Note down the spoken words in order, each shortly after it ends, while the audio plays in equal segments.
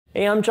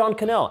Hey, I'm John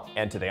Cannell,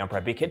 and today on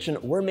Preppy Kitchen,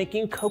 we're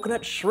making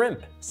coconut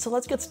shrimp. So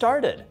let's get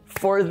started.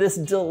 For this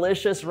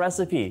delicious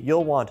recipe,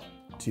 you'll want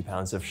 2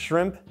 pounds of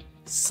shrimp,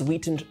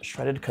 sweetened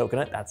shredded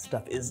coconut, that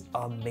stuff is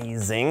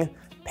amazing,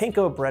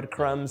 panko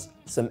breadcrumbs,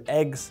 some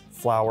eggs,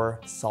 flour,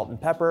 salt and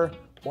pepper,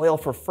 oil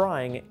for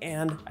frying,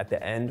 and at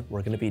the end,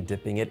 we're gonna be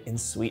dipping it in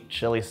sweet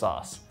chili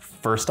sauce.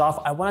 First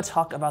off, I wanna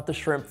talk about the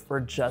shrimp for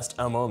just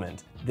a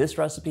moment. This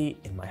recipe,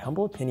 in my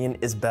humble opinion,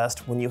 is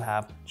best when you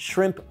have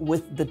shrimp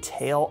with the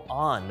tail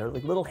on. They're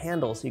like little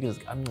handles, so you can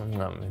just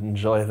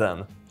enjoy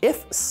them.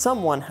 If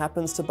someone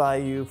happens to buy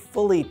you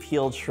fully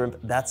peeled shrimp,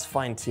 that's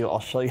fine too.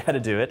 I'll show you how to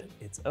do it.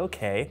 It's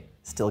okay,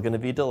 still gonna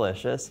be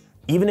delicious.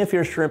 Even if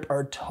your shrimp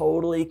are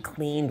totally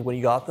cleaned when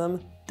you got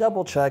them,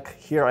 double check.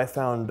 Here I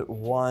found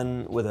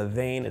one with a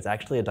vein. It's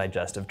actually a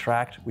digestive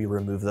tract. We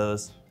remove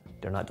those.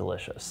 They're not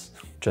delicious.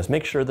 Just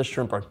make sure the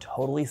shrimp are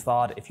totally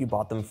thawed if you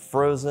bought them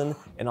frozen,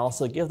 and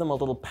also give them a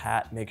little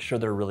pat, make sure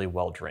they're really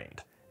well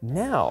drained.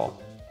 Now,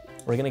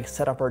 we're gonna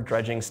set up our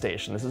dredging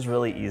station. This is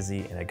really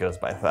easy and it goes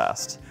by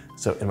fast.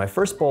 So in my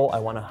first bowl, I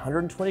want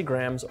 120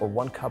 grams or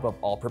 1 cup of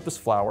all-purpose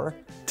flour,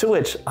 to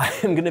which I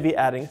am gonna be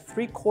adding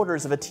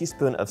 3/4 of a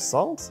teaspoon of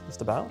salt,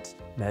 just about,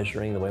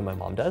 measuring the way my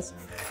mom does,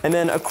 and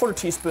then 1/4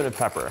 teaspoon of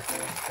pepper.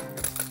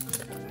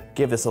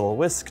 Give this a little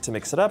whisk to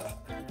mix it up.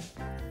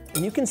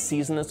 And you can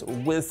season this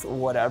with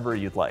whatever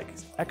you'd like.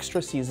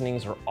 Extra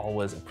seasonings are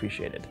always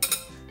appreciated.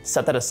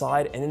 Set that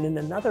aside, and in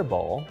another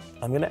bowl,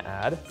 I'm gonna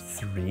add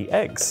 3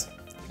 eggs.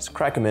 Just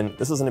crack them in.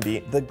 This is gonna be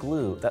the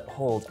glue that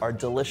holds our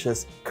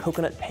delicious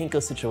coconut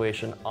panko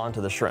situation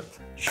onto the shrimp.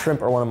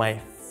 Shrimp are one of my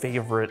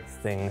favorite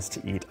things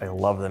to eat. I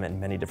love them in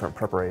many different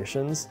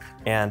preparations.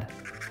 And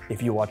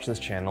if you watch this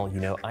channel, you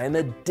know I am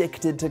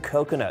addicted to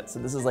coconut, so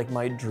this is like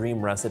my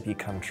dream recipe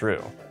come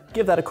true.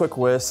 Give that a quick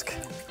whisk.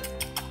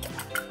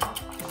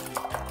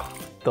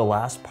 The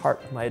last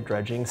part of my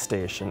dredging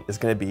station is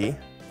gonna be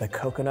the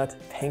coconut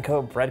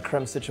panko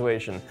breadcrumb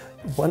situation.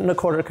 1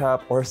 1/4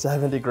 cup or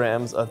 70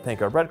 grams of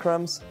panko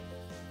breadcrumbs.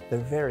 They're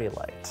very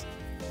light.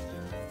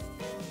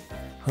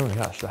 Oh my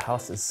gosh, the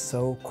house is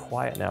so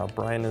quiet now.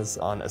 Brian is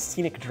on a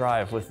scenic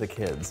drive with the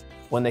kids.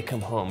 When they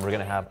come home, we're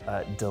gonna have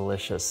a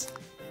delicious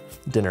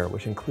dinner,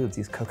 which includes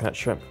these coconut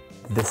shrimp.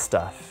 This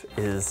stuff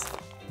is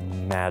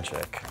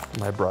magic.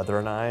 My brother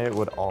and I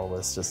would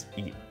always just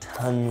eat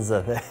tons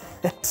of it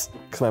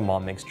because my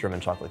mom makes German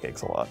chocolate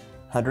cakes a lot.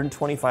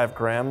 125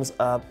 grams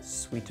of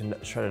sweetened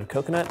shredded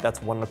coconut.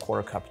 That's 1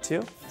 1/4 cup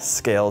too.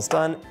 Scale's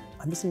done.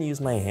 I'm just gonna use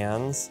my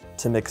hands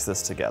to mix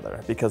this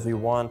together because we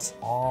want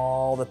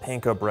all the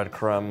panko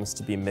breadcrumbs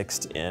to be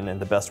mixed in, and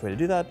the best way to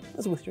do that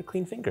is with your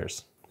clean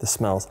fingers. This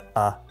smells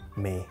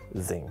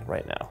amazing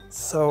right now.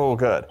 So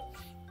good.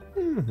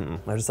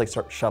 I just like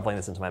start shoveling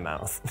this into my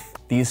mouth.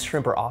 These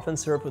shrimp are often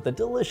served with a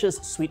delicious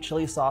sweet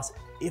chili sauce.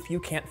 If you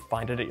can't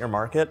find it at your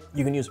market,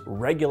 you can use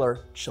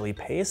regular chili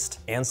paste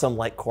and some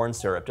light corn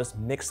syrup. Just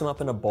mix them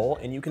up in a bowl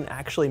and you can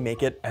actually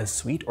make it as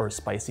sweet or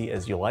spicy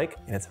as you like,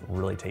 and it's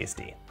really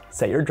tasty.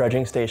 Set your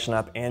dredging station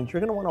up, and you're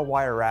gonna want a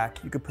wire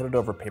rack. You could put it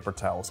over paper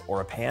towels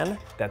or a pan.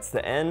 That's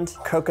the end.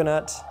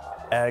 Coconut,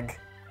 egg,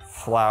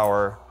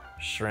 flour,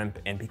 shrimp,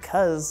 and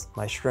because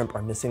my shrimp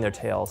are missing their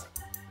tails,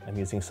 I'm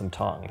using some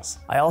tongs.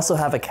 I also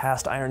have a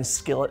cast iron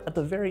skillet at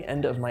the very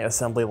end of my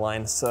assembly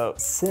line, so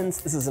since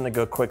this is gonna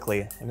go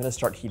quickly, I'm gonna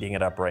start heating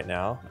it up right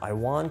now. I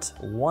want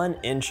 1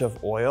 inch of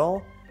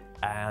oil,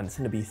 and it's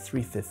gonna be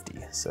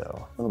 350, so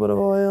a little bit of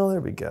oil,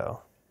 there we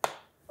go.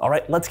 All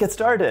right, let's get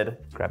started.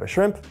 Grab a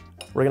shrimp.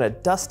 We're gonna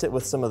dust it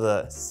with some of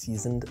the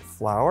seasoned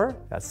flour.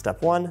 That's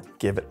step 1.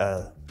 Give it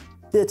a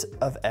bit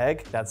of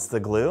egg, that's the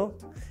glue.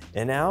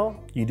 And now,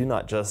 you do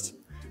not just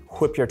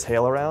whip your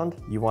tail around,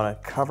 you wanna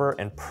cover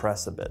and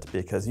press a bit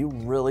because you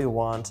really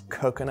want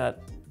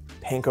coconut,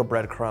 panko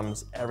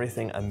breadcrumbs,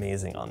 everything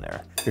amazing on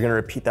there. You're gonna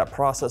repeat that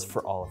process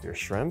for all of your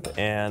shrimp,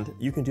 and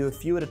you can do a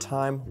few at a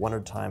time, 1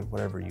 at a time,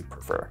 whatever you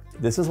prefer.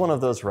 This is one of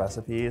those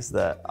recipes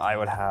that I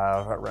would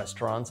have at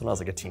restaurants when I was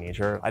like a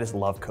teenager. I just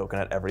love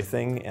coconut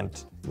everything and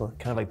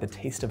kind of like the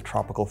taste of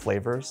tropical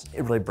flavors.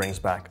 It really brings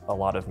back a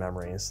lot of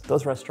memories.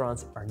 Those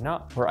restaurants are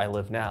not where I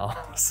live now,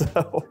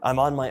 so I'm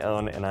on my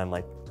own and I'm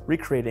like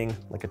recreating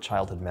like a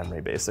childhood memory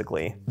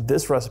basically.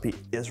 This recipe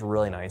is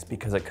really nice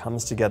because it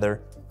comes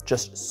together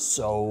just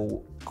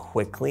so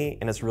quickly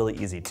and it's really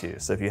easy too.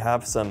 So if you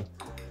have some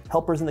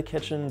helpers in the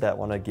kitchen that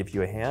want to give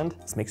you a hand,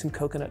 let's make some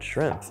coconut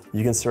shrimp.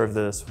 You can serve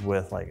this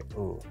with like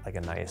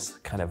a nice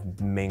kind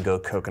of mango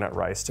coconut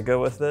rice to go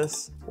with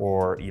this,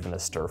 or even a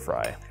stir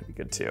fry could be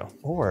good too.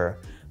 Or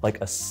like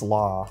a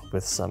slaw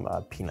with some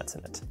peanuts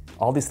in it.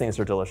 All these things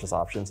are delicious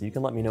options. You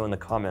can let me know in the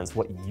comments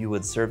what you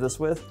would serve this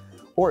with,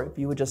 or if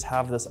you would just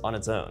have this on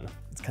its own.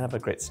 It's kind of a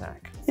great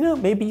snack. You know,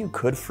 maybe you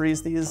could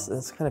freeze these.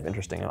 It's kind of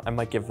interesting. I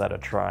might give that a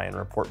try and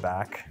report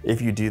back.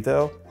 If you do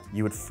though,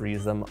 you would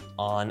freeze them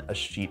on a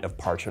sheet of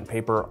parchment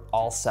paper,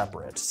 all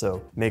separate.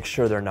 So make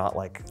sure they're not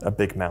like a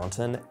big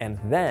mountain. And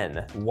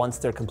then once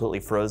they're completely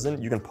frozen,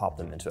 you can pop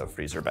them into a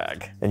freezer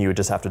bag and you would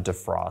just have to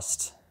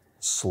defrost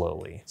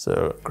slowly.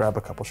 So grab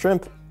a couple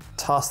shrimp,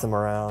 toss them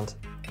around.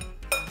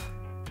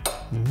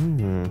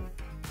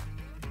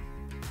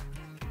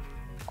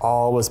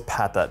 always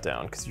pat that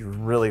down because you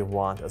really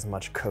want as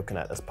much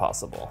coconut as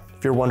possible.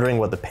 If you're wondering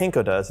what the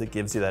panko does, it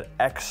gives you that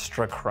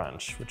extra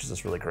crunch, which is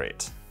just really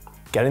great.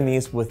 Getting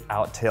these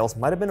without tails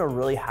might have been a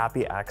really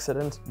happy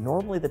accident.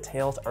 Normally the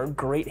tails are a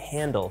great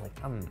handle,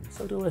 like,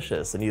 so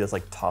delicious, and you just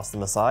like toss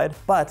them aside,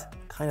 but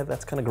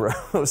that's kind of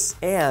gross.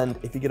 And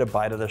if you get a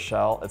bite of the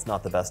shell, it's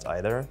not the best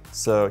either.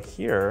 So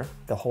here,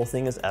 the whole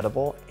thing is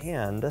edible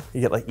and you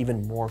get like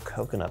even more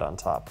coconut on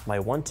top. My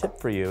one tip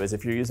for you is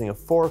if you're using a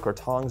fork or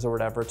tongs or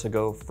whatever to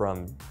go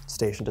from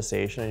station to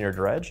station in your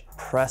dredge,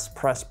 press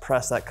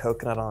that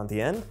coconut on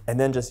the end, and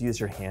then just use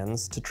your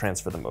hands to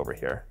transfer them over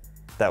here.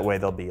 That way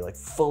they'll be like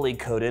fully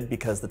coated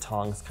because the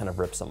tongs kind of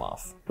rips them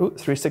off. Ooh,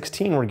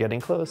 316, we're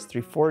getting close,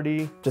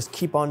 340. Just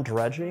keep on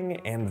dredging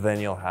and then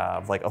you'll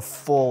have like a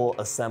full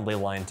assembly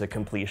line to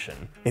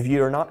completion. If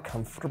you're not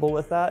comfortable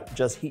with that,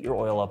 just heat your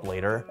oil up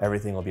later.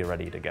 Everything will be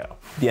ready to go.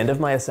 The end of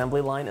my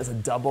assembly line is a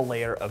double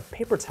layer of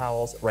paper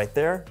towels right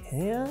there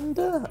and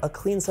a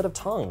clean set of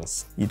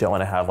tongs. You don't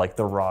want to have like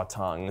the raw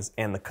tongs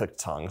and the cooked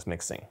tongs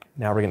mixing.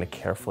 Now we're going to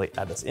carefully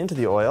add this into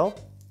the oil.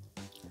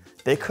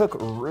 They cook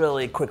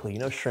really quickly. You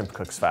know shrimp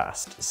cooks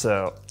fast.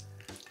 So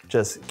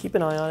just keep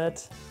an eye on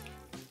it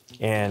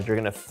and you're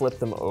gonna flip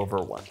them over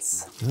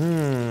once.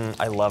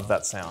 I love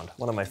that sound.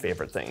 One of my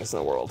favorite things in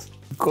the world.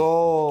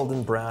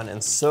 Golden brown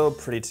and so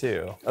pretty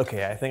too.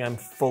 Okay, I think I'm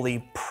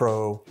fully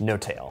pro no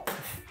tail.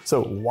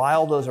 So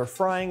while those are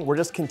frying, we're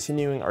just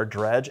continuing our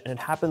dredge and it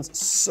happens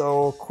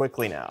so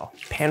quickly now.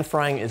 Pan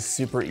frying is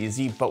super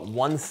easy, but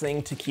one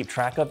thing to keep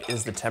track of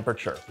is the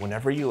temperature.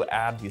 Whenever you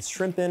add these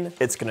shrimp in,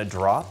 it's gonna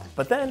drop,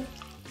 but then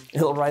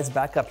it'll rise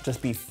back up.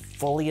 Just be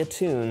fully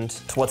attuned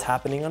to what's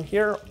happening on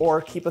here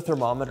or keep a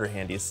thermometer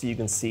handy so you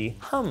can see,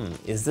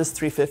 is this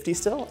 350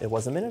 still? It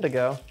was a minute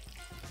ago.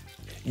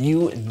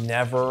 You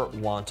never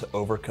want to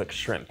overcook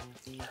shrimp.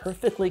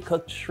 Perfectly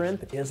cooked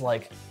shrimp is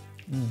like,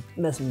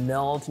 must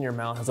melt in your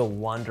mouth, has a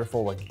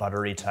wonderful like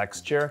buttery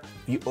texture.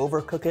 If you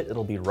overcook it,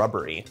 it'll be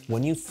rubbery.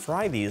 When you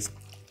fry these,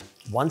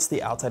 once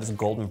the outside is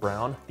golden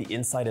brown, the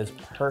inside is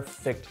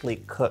perfectly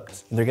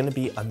cooked. They're gonna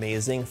be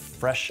amazing,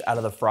 fresh out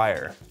of the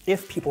fryer.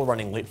 If people are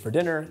running late for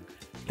dinner,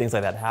 things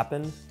like that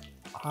happen,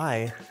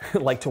 I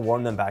like to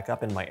warm them back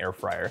up in my air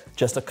fryer.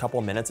 Just a couple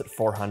minutes at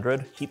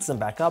 400, heats them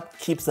back up,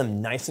 keeps them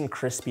nice and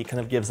crispy, kind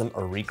of gives them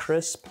a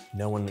re-crisp.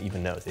 No one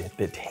even knows.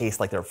 They taste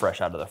like they're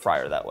fresh out of the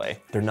fryer that way.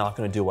 They're not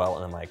gonna do well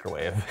in a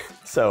microwave.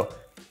 So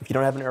if you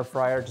don't have an air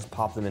fryer, just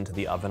pop them into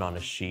the oven on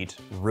a sheet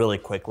really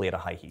quickly at a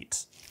high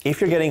heat.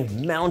 If you're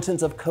getting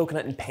mountains of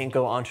coconut and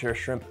panko onto your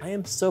shrimp, I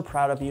am so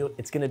proud of you.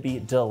 It's gonna be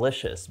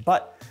delicious,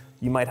 but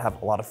you might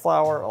have a lot of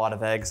flour, a lot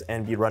of eggs,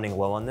 and be running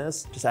low on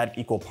this. Just add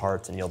equal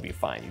parts and you'll be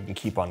fine. You can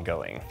keep on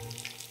going.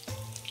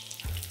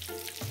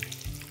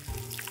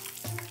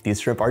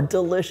 These shrimp are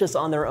delicious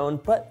on their own,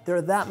 but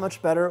they're that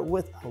much better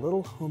with a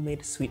little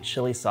homemade sweet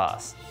chili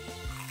sauce.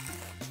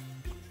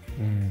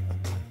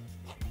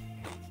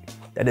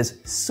 That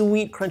is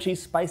sweet, crunchy,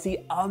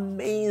 spicy,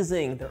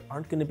 amazing. There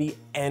aren't gonna be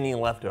any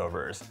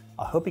leftovers.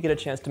 I hope you get a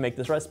chance to make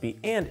this recipe,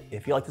 and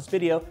if you like this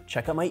video,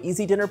 check out my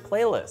easy dinner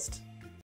playlist.